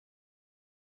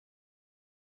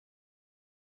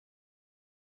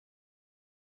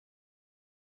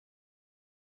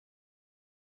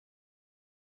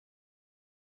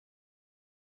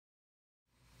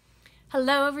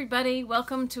Hello everybody,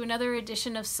 welcome to another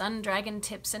edition of Sun Dragon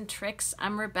Tips and Tricks.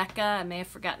 I'm Rebecca. I may have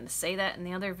forgotten to say that in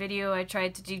the other video I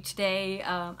tried to do today.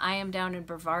 I am down in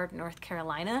Brevard, North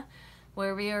Carolina,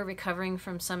 where we are recovering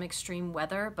from some extreme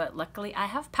weather, but luckily I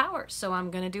have power, so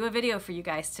I'm going to do a video for you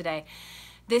guys today.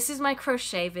 This is my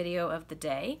crochet video of the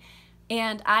day,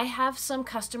 and I have some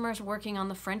customers working on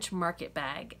the French market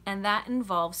bag, and that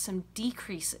involves some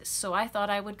decreases, so I thought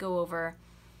I would go over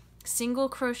single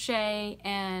crochet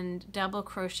and double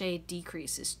crochet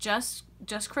decreases, just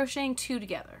crocheting two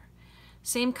together.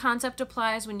 Same concept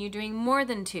applies when you're doing more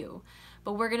than two,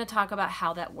 but we're going to talk about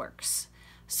how that works.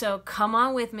 So come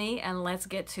on with me and let's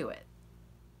get to it.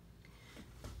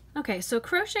 Okay, so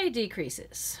crochet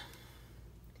decreases.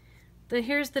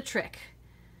 Here's the trick.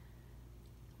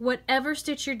 Whatever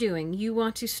stitch you're doing, you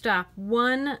want to stop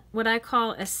one, what I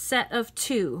call a set of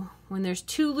two, when there's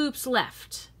two loops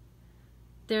left.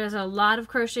 There's a lot of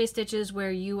crochet stitches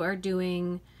where you are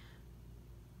doing,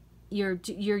 you're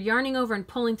yarning over and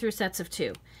pulling through sets of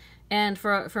two. And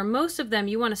for most of them,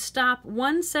 you want to stop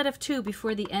one set of two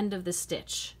before the end of the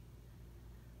stitch.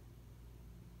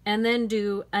 And then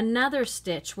do another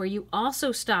stitch where you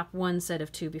also stop one set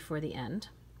of two before the end.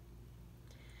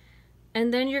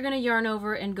 And then you're going to yarn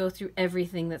over and go through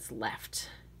everything that's left.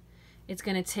 It's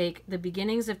going to take the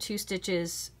beginnings of two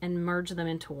stitches and merge them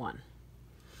into one.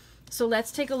 So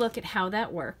let's take a look at how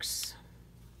that works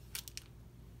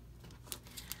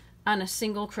on a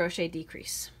single crochet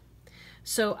decrease.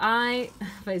 So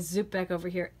if I zip back over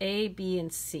here, A, B,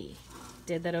 and C.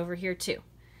 Did that over here too.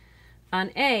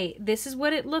 On A, this is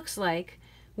what it looks like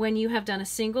when you have done a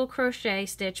single crochet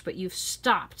stitch, but you've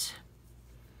stopped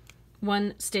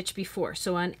one stitch before.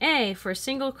 So on A, for a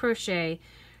single crochet,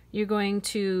 you're going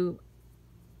to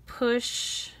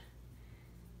push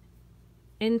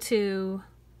into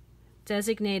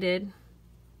designated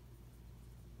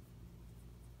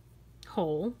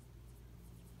hole,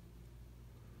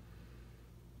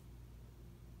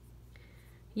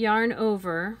 yarn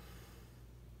over,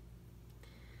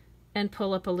 and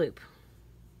pull up a loop.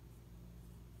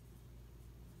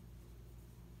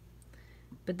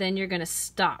 But then you're going to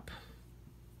stop.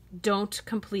 Don't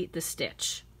complete the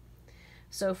stitch.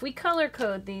 So if we color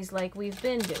code these like we've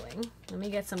been doing, let me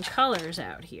get some colors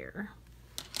out here.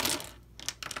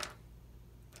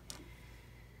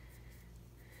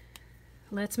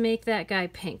 Let's make that guy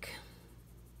pink.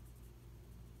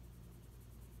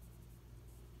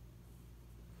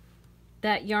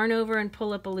 That yarn over and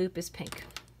pull up a loop is pink.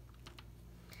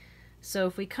 So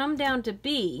if we come down to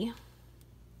B,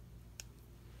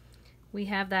 we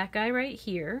have that guy right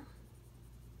here.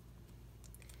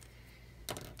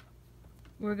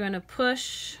 We're going to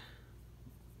push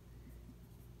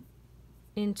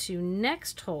into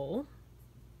next hole,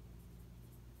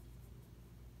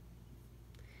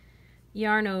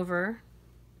 yarn over,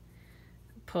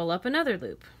 pull up another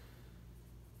loop,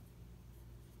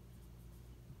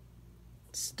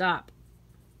 stop.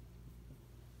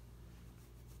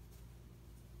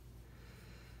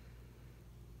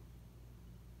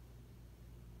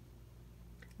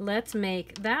 Let's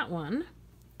make that one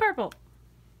purple.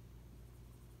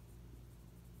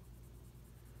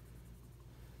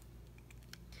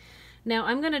 Now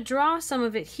I'm going to draw some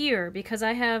of it here because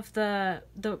I have the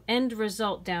end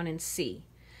result down in C.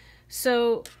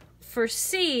 So for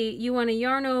C, you want to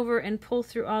yarn over and pull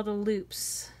through all the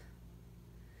loops.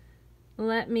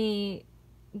 Let me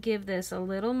give this a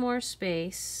little more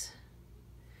space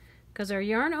because our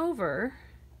yarn over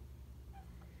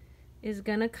is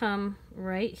going to come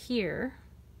right here,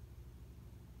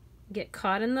 get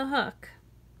caught in the hook.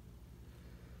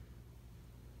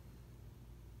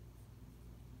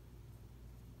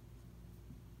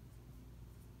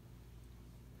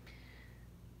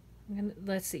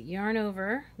 Let's see, yarn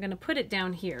over. I'm going to put it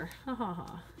down here. Ha ha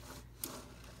ha.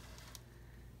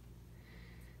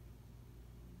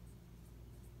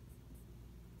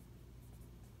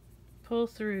 Pull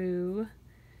through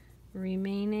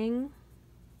remaining.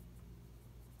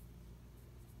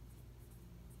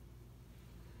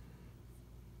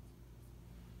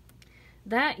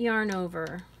 That yarn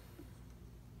over.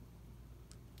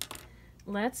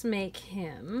 Let's make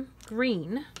him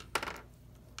green.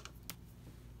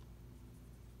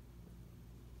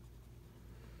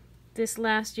 This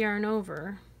last yarn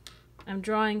over, I'm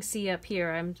drawing C up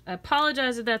here. I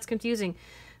apologize if that's confusing,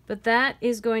 but that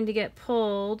is going to get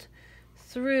pulled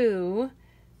through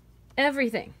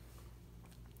everything.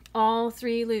 All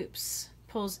three loops.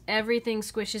 Pulls everything,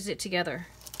 squishes it together.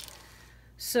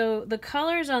 So the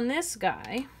colors on this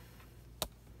guy,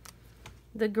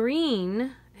 the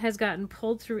green has gotten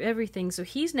pulled through everything, so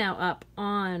he's now up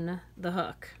on the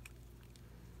hook.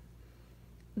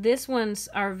 This one's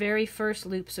our very first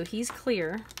loop, so he's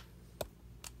clear.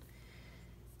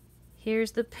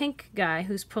 Here's the pink guy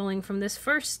who's pulling from this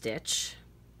first stitch.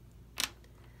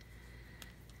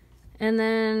 And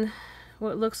then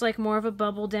what looks like more of a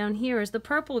bubble down here is the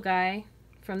purple guy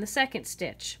from the second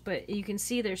stitch. But you can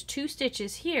see there's 2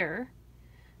 stitches here,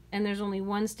 and there's only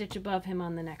 1 stitch above him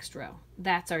on the next row.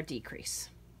 That's our decrease.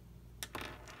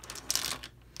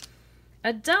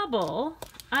 A double,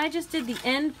 I just did the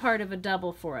end part of a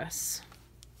double for us.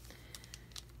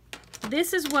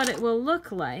 This is what it will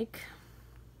look like.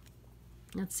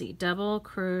 Let's see, double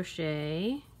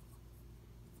crochet,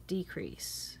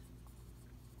 decrease.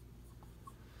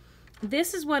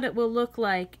 This is what it will look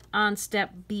like on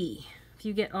step B. If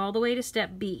you get all the way to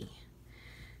step B,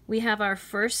 we have our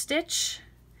first stitch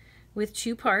with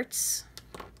 2 parts.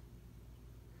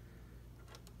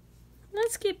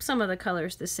 Let's keep some of the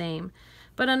colors the same.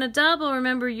 But on a double,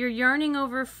 remember, you're yarning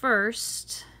over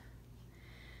first,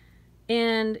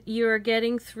 and you're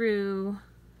getting through.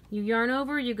 You yarn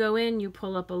over, you go in, you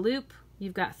pull up a loop.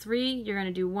 You've got 3. You're going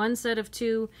to do 1 set of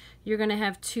 2. You're going to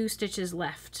have 2 stitches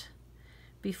left.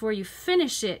 Before you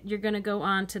finish it, you're going to go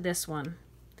on to this one.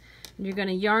 You're going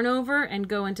to yarn over and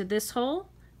go into this hole.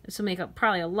 This will make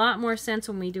probably a lot more sense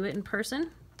when we do it in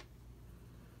person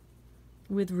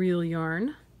with real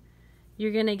yarn.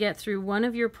 You're going to get through one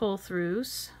of your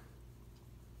pull-throughs.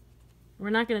 We're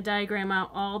not going to diagram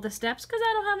out all the steps because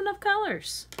I don't have enough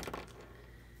colors.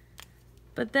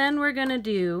 But then we're going to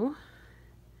do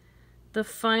the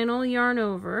final yarn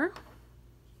over.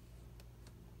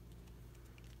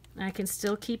 I can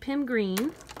still keep him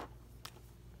green.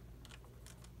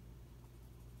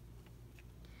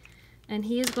 And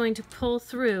he is going to pull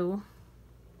through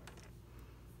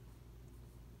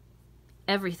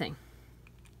everything.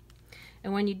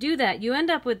 And when you do that, you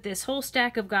end up with this whole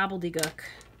stack of gobbledygook,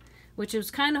 which was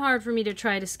kind of hard for me to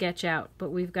try to sketch out. But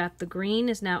we've got the green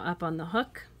is now up on the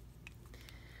hook.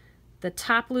 The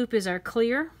top loop is our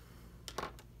clear.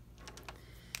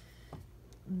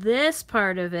 This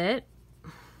part of it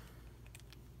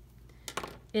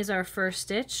is our first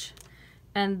stitch,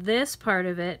 and this part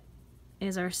of it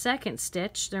is our second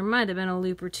stitch. There might have been a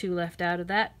loop or 2 left out of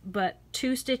that, but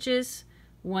 2 stitches,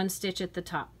 1 stitch at the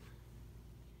top.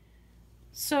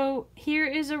 So here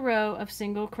is a row of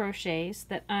single crochets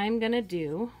that I'm going to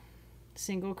do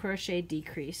single crochet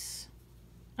decrease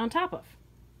on top of.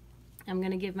 I'm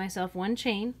going to give myself 1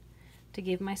 chain to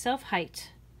give myself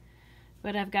height,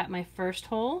 but I've got my first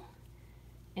hole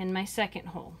and my second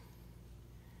hole.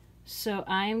 So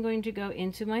I'm going to go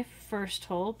into my first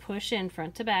hole, push in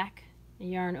front to back,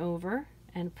 yarn over,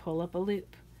 and pull up a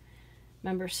loop.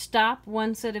 Remember, stop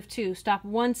 1 set of 2, stop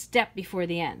 1 step before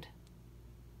the end.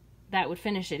 That would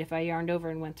finish it if I yarned over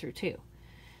and went through 2.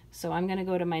 So I'm going to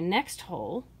go to my next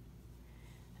hole.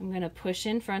 I'm going to push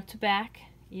in front to back,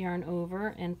 yarn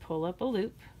over, and pull up a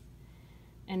loop.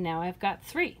 And now I've got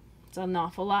 3. It's an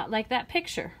awful lot like that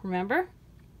picture, remember?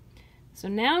 So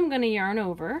now I'm going to yarn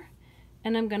over,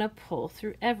 and I'm going to pull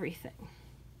through everything.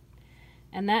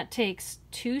 And that takes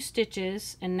 2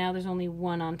 stitches, and now there's only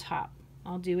 1 on top.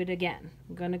 I'll do it again.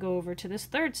 I'm going to go over to this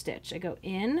 3rd stitch. I go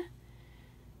in,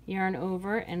 yarn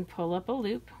over, and pull up a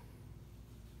loop.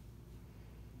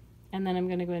 And then I'm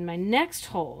going to go in my next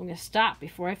hole. I'm going to stop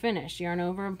before I finish. Yarn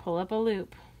over and pull up a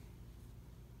loop.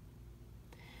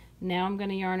 Now I'm going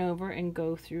to yarn over and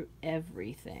go through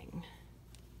everything.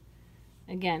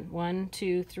 Again, 1,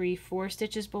 2, 3, 4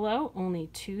 stitches below, only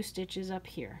 2 stitches up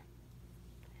here.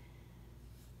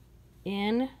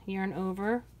 In, yarn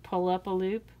over, pull up a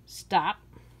loop, stop.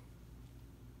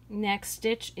 Next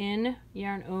stitch in,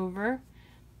 yarn over,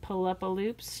 pull up a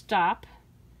loop, stop.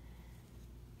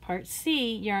 Part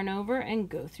C, yarn over and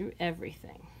go through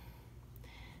everything.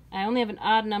 I only have an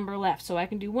odd number left, so I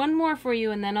can do 1 more for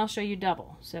you and then I'll show you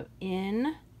double. So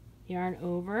in, yarn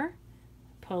over,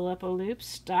 pull up a loop,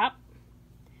 stop.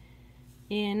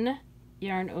 In,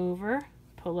 yarn over,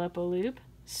 pull up a loop,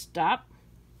 stop.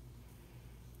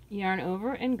 Yarn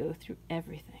over and go through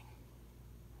everything.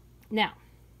 Now,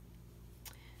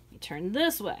 let me turn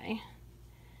this way.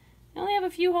 I only have a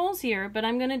few holes here, but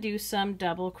I'm going to do some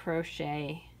double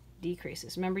crochet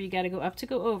decreases. Remember, you got to go up to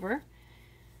go over.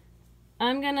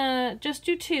 I'm going to just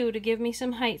do 2 to give me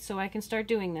some height so I can start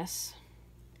doing this.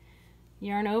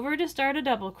 Yarn over to start a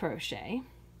double crochet.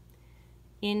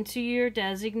 Into your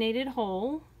designated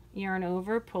hole, yarn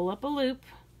over, pull up a loop.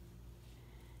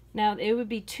 Now it would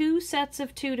be 2 sets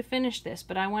of 2 to finish this,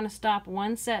 but I want to stop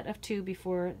 1 set of 2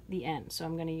 before the end. So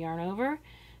I'm going to yarn over,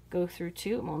 go through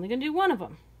 2. I'm only going to do 1 of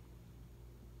them.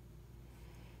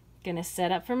 Going to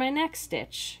set up for my next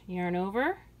stitch. Yarn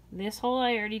over. This hole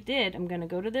I already did. I'm going to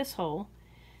go to this hole.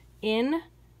 in,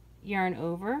 yarn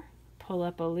over, pull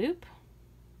up a loop,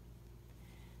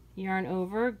 yarn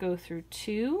over, go through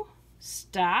 2,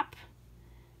 stop,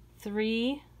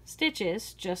 3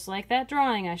 stitches, just like that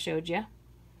drawing I showed you.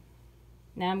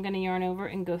 Now I'm going to yarn over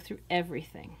and go through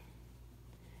everything.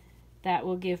 That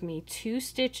will give me 2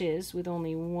 stitches with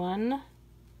only 1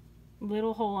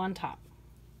 little hole on top.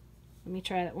 Let me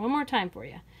try that one more time for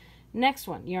you. Next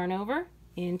one, yarn over,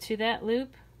 into that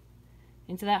loop,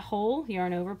 into that hole,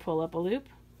 yarn over, pull up a loop,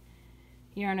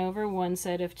 yarn over, 1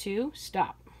 set of 2,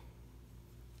 stop.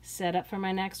 Set up for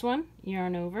my next one,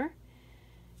 yarn over,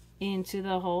 into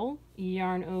the hole,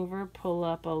 yarn over, pull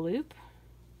up a loop,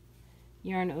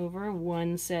 yarn over,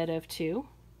 1 set of 2,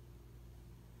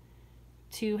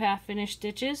 2 half finished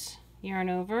stitches, yarn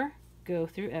over, go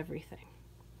through everything.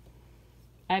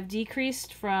 I've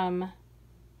decreased from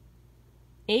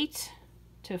 8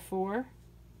 to 4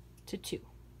 to 2.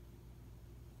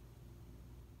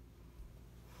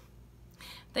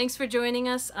 Thanks for joining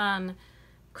us on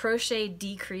crochet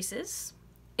decreases.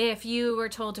 If you were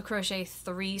told to crochet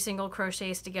 3 single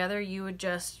crochets together, you would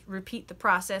just repeat the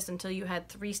process until you had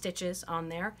 3 stitches on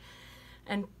there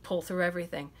and pull through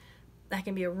everything. That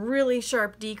can be a really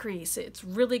sharp decrease. It's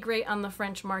really great on the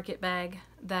French market bag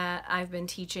that I've been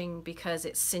teaching because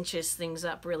it cinches things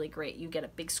up really great. You get a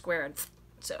big square and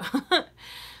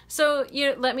so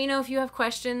let me know if you have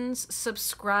questions,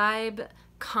 subscribe,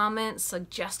 comment,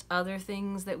 suggest other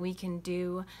things that we can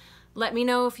do. Let me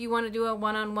know if you want to do a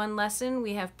one-on-one lesson.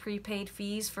 We have prepaid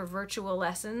fees for virtual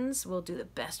lessons. We'll do the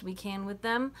best we can with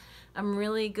them. I'm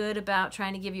really good about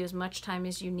trying to give you as much time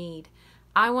as you need.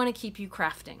 I want to keep you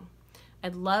crafting.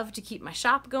 I'd love to keep my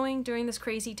shop going during this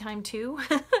crazy time too,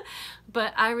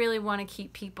 but I really want to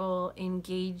keep people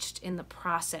engaged in the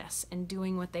process and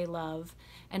doing what they love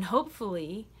and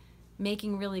hopefully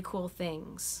making really cool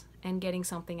things and getting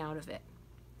something out of it.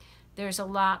 There's a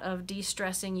lot of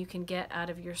de-stressing you can get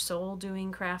out of your soul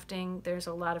doing crafting. There's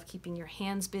a lot of keeping your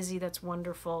hands busy that's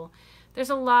wonderful. There's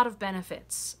a lot of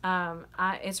benefits.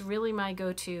 It's really my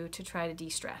go-to to try to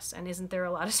de-stress, and isn't there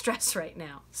a lot of stress right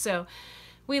now? So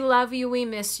we love you. We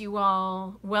miss you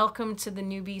all. Welcome to the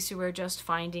newbies who are just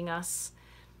finding us.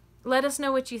 Let us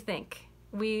know what you think.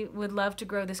 We would love to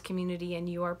grow this community, and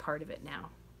you are part of it now.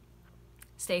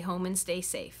 Stay home and stay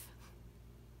safe.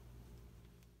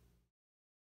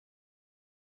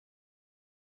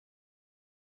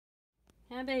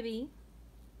 Hi, baby.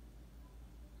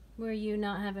 Were you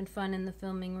not having fun in the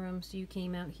filming room, so you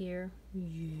came out here?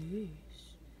 Yes.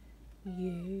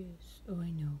 Yes. Oh, I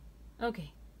know.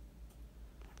 Okay.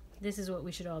 This is what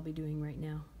we should all be doing right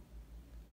now.